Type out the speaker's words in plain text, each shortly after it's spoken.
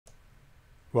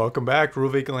Welcome back to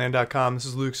RuralVacantLand.com. This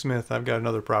is Luke Smith. I've got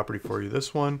another property for you.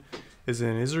 This one is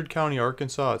in Izard County,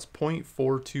 Arkansas. It's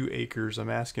 0.42 acres. I'm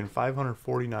asking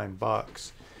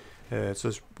 $549. It's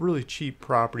a really cheap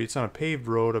property. It's on a paved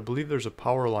road. I believe there's a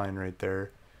power line right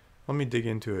there. Let me dig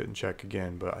into it and check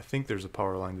again, but I think there's a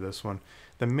power line to this one.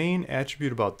 The main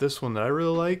attribute about this one that I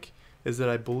really like is that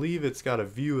I believe it's got a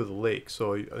view of the lake.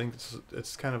 So I think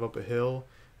it's kind of up a hill,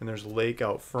 and there's a lake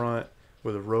out front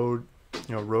with a road,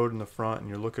 road in the front, and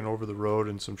you're looking over the road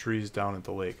and some trees down at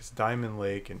the lake. It's Diamond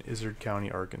Lake in Izard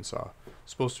County, Arkansas.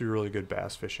 It's supposed to be really good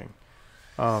bass fishing.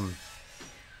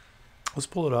 Let's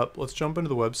pull it up. Let's jump into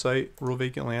the website,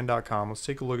 RuralVacantLand.com. Let's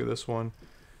take a look at this one.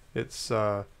 It's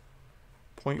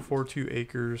 0.42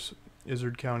 acres,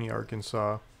 Izard County,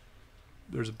 Arkansas.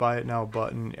 There's a buy it now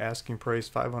button. Asking price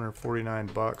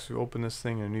 $549. We open this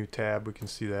thing in a new tab. We can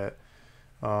see that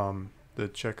the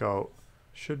checkout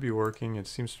should be working. It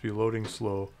seems to be loading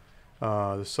slow.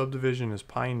 The subdivision is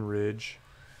Pine Ridge.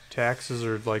 Taxes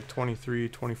are like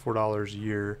 $24 a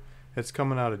year. It's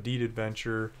coming out of Deed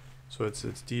Adventure, so it's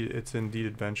in Deed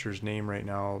Adventure's name right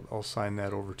now. I'll sign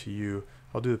that over to you.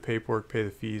 I'll do the paperwork, pay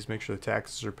the fees, make sure the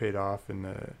taxes are paid off, and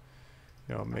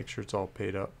make sure it's all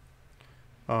paid up.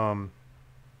 I'll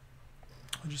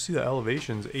just see the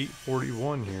elevation's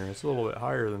 841 here. It's a little bit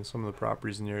higher than some of the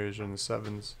properties in the area are in the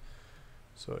 7s.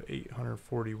 So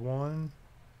 841.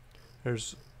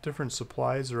 There's different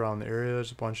supplies around the area.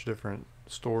 There's a bunch of different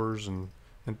stores and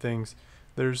things.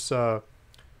 There's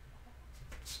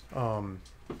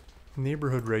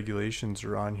neighborhood regulations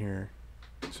are on here,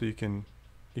 so you can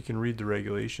read the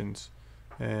regulations.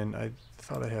 And I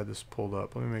thought I had this pulled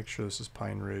up. Let me make sure this is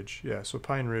Pine Ridge. Yeah, so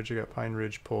Pine Ridge. I got Pine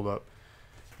Ridge pulled up.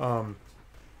 So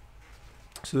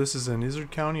this is in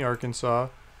Izard County, Arkansas,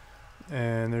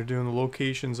 and they're doing the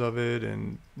locations of it,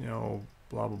 and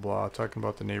blah blah blah, talking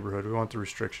about the neighborhood. We want the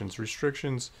restrictions.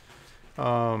 They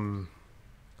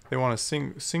want a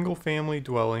single family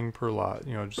dwelling per lot,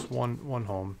 just one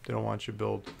home. They don't want you to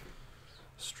build a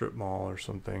strip mall or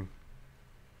something.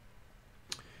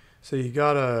 So you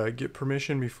gotta get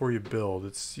permission before you build.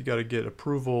 You gotta get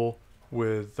approval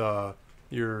with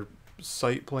your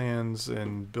site plans,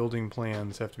 and building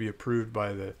plans have to be approved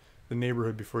by the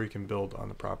neighborhood before you can build on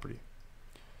the property.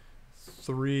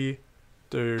 3,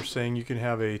 they're saying you can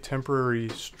have a temporary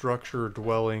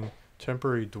dwelling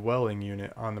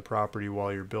unit on the property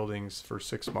while you're building for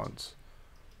 6 months.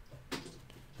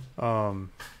 Dwelling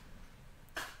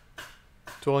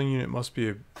unit must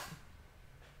be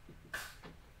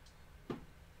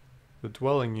the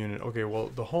dwelling unit. Okay, well,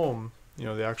 the home,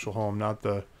 the actual home, not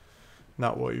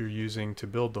what you're using to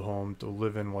build the home to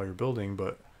live in while you're building,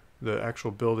 but the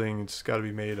actual building. It's got to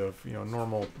be made of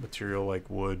normal material like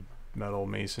wood, metal,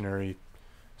 masonry,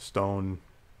 stone,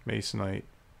 masonite,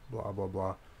 blah blah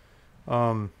blah.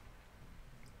 I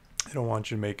don't want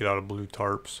you to make it out of blue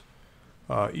tarps.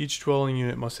 Each dwelling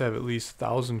unit must have at least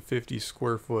 1,050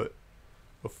 square foot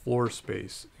of floor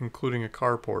space, including a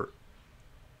carport,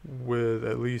 with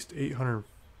at least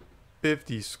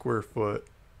 850 square foot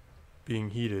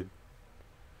being heated.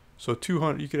 So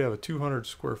 200, you could have a 200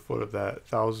 square foot of that.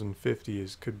 1,050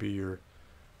 could be your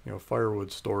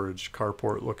firewood storage,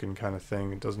 carport looking kind of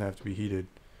thing. It doesn't have to be heated.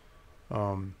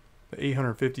 The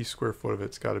 850 square foot of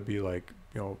it's got to be like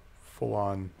full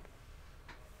on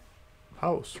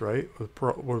house, right? With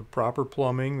proper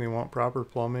plumbing. They want proper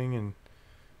plumbing, and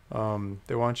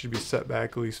they want you to be set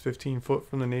back at least 15 foot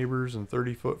from the neighbors and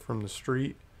 30 foot from the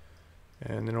street.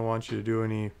 And they don't want you to do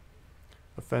any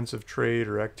offensive trade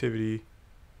or activity.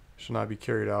 Should not be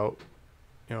carried out.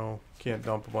 Can't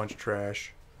dump a bunch of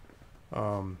trash.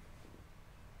 You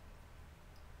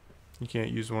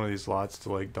can't use one of these lots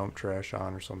to like dump trash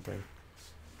on or something.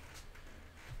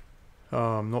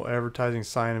 No advertising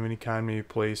sign of any kind may be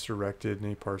placed or erected in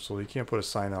any parcel. You can't put a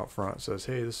sign out front that says,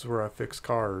 "Hey, this is where I fix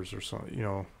cars," or something.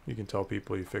 You can tell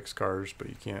people you fix cars, but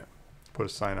you can't put a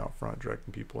sign out front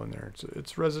directing people in there.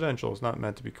 It's residential. It's not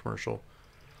meant to be commercial.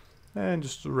 And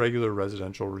just regular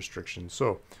residential restrictions.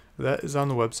 So that is on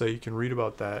the website. You can read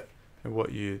about that and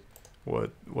what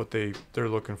they're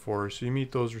looking for. So you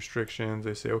meet those restrictions.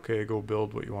 They say, okay, go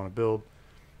build what you want to build.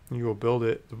 And you go build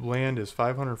it. The land is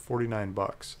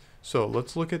 $549. So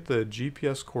let's look at the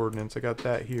GPS coordinates. I got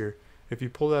that here. If you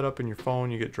pull that up in your phone,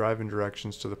 you get driving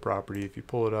directions to the property. If you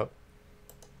pull it up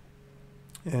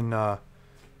in the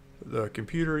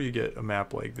computer, you get a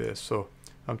map like this. So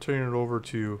I'm turning it over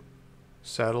to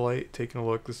satellite, taking a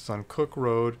look. This is on Cook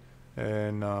Road,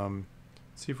 and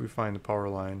see if we find the power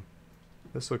line.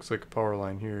 This looks like a power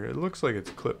line here. It looks like it's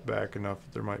clipped back enough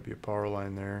that there might be a power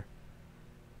line there.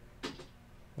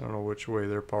 I don't know which way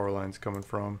their power line's coming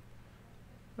from.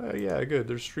 Yeah, good.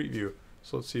 There's Street View.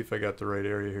 So let's see if I got the right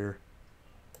area here.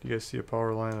 Do you guys see a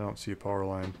power line? I don't see a power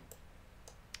line.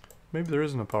 Maybe there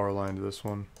isn't a power line to this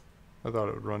one. I thought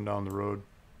it would run down the road.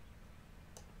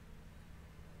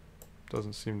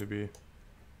 Doesn't seem to be.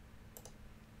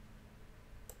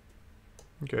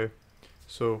 Okay,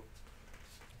 so,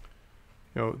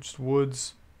 you know, just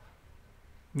woods.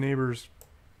 Neighbors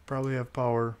probably have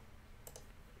power.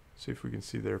 See if we can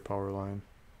see their power line.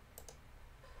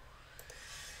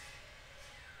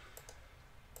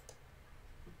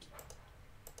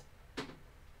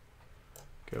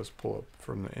 Okay, let's pull up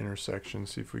from the intersection,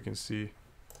 see if we can see.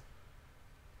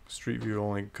 Street View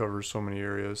only covers so many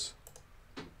areas.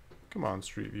 Come on,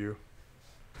 Street View.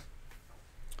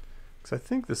 Because I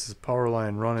think this is power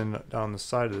line running down the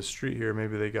side of the street here.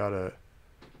 Maybe they got a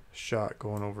shot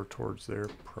going over towards their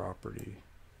property.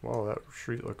 Wow, that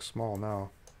street looks small now.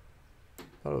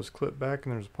 Thought it was clipped back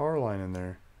and there's a power line in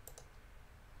there.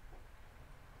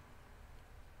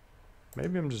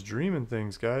 Maybe I'm just dreaming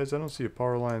things, guys. I don't see a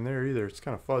power line there either. It's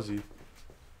kind of fuzzy.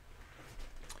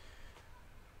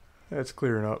 That's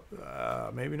clearing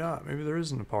up. Maybe not. Maybe there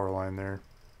isn't a power line there.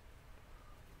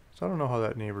 So I don't know how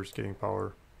that neighbor's getting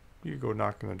power. You could go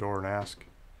knock on the door and ask.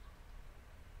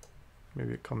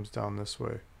 Maybe it comes down this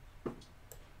way.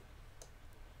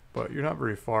 But you're not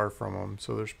very far from them,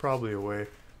 so there's probably a way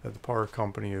that the power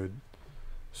company would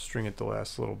string it the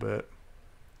last little bit.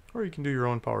 Or you can do your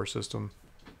own power system.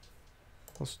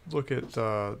 Let's look at,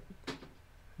 so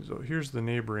here's the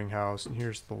neighboring house and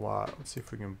here's the lot. Let's see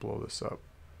if we can blow this up.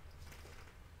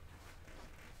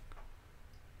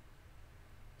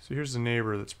 So here's the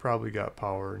neighbor that's probably got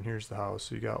power, and here's the house.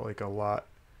 So you got like a lot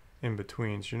in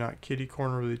between. So you're not kitty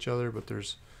corner with each other, but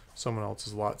there's someone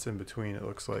else's lots in between, it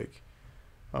looks like.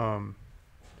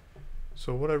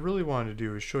 So what I really wanted to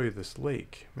do is show you this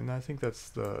lake. I mean, I think that's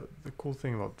the cool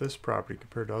thing about this property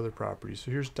compared to other properties. So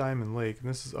here's Diamond Lake, and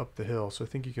this is up the hill. So I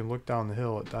think you can look down the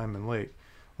hill at Diamond Lake.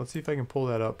 Let's see if I can pull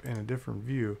that up in a different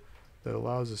view that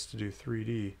allows us to do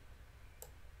 3D.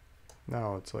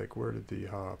 Now it's like, where did the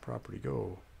property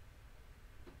go?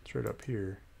 It's right up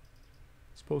here.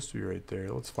 It's supposed to be right there.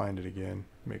 Let's find it again,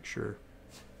 make sure.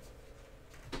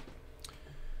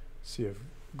 See if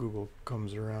Google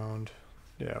comes around.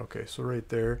 Yeah, okay, so right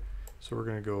there. So we're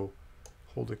gonna go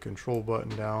hold the control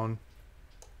button down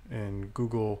and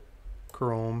Google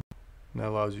Chrome, and that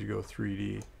allows you to go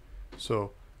 3D.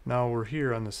 So now we're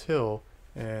here on this hill,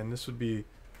 and this would be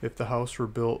if the house were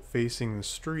built facing the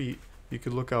street. You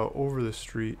could look out over the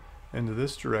street into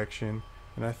this direction,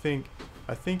 and I think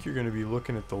you're going to be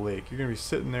looking at the lake. You're going to be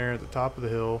sitting there at the top of the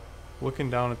hill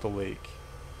looking down at the lake.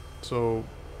 So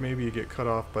maybe you get cut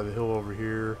off by the hill over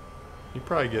here. You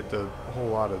probably get the whole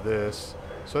lot of this.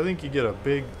 So I think you get a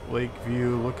big lake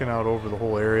view looking out over the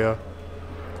whole area.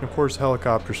 And of course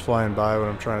helicopters flying by when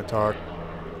I'm trying to talk.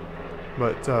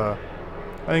 But I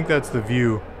think that's the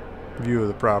view of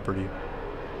the property.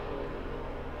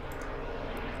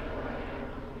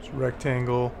 It's a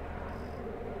rectangle.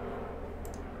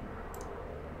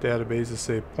 Databases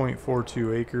say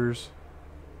 0.42 acres.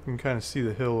 You can kind of see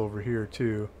the hill over here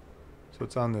too. So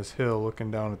it's on this hill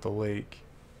looking down at the lake.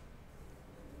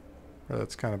 Or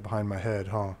that's kind of behind my head,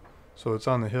 huh? So it's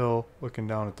on the hill looking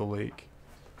down at the lake.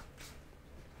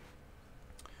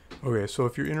 Okay, so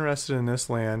if you're interested in this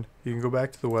land, you can go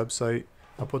back to the website.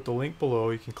 I'll put the link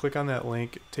below. You can click on that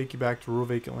link, take you back to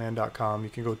RuralVacantLand.com. You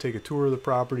can go take a tour of the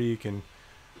property. You can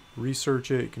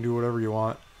research it. You can do whatever you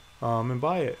want. And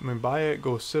buy it. I mean, buy it,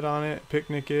 go sit on it,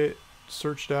 picnic it,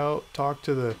 search it out, talk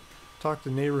to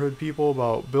neighborhood people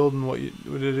about building what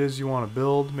it is you want to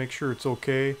build, make sure it's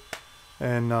okay,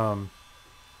 and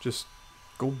just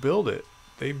go build it.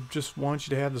 They just want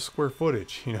you to have the square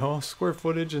footage, you know, square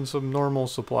footage and some normal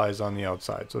supplies on the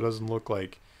outside, so it doesn't look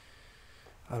like,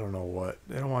 I don't know what.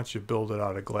 They don't want you to build it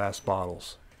out of glass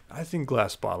bottles. I think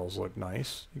glass bottles look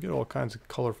nice. You get all kinds of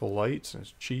colorful lights, and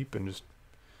it's cheap, and just,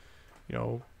 you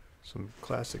know, some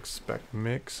classic spec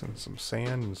mix and some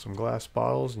sand and some glass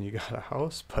bottles, and you got a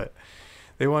house. But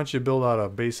they want you to build out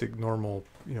of basic, normal,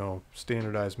 you know,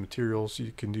 standardized materials.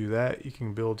 You can do that. You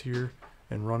can build here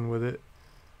and run with it.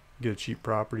 Get a cheap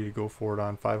property to go for it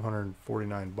on,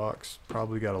 $549.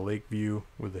 Probably got a lake view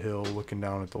with the hill looking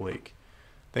down at the lake.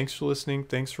 Thanks for listening.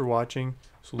 Thanks for watching.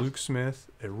 So Luke Smith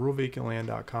at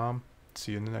RuralVacantLand.com.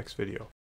 See you in the next video.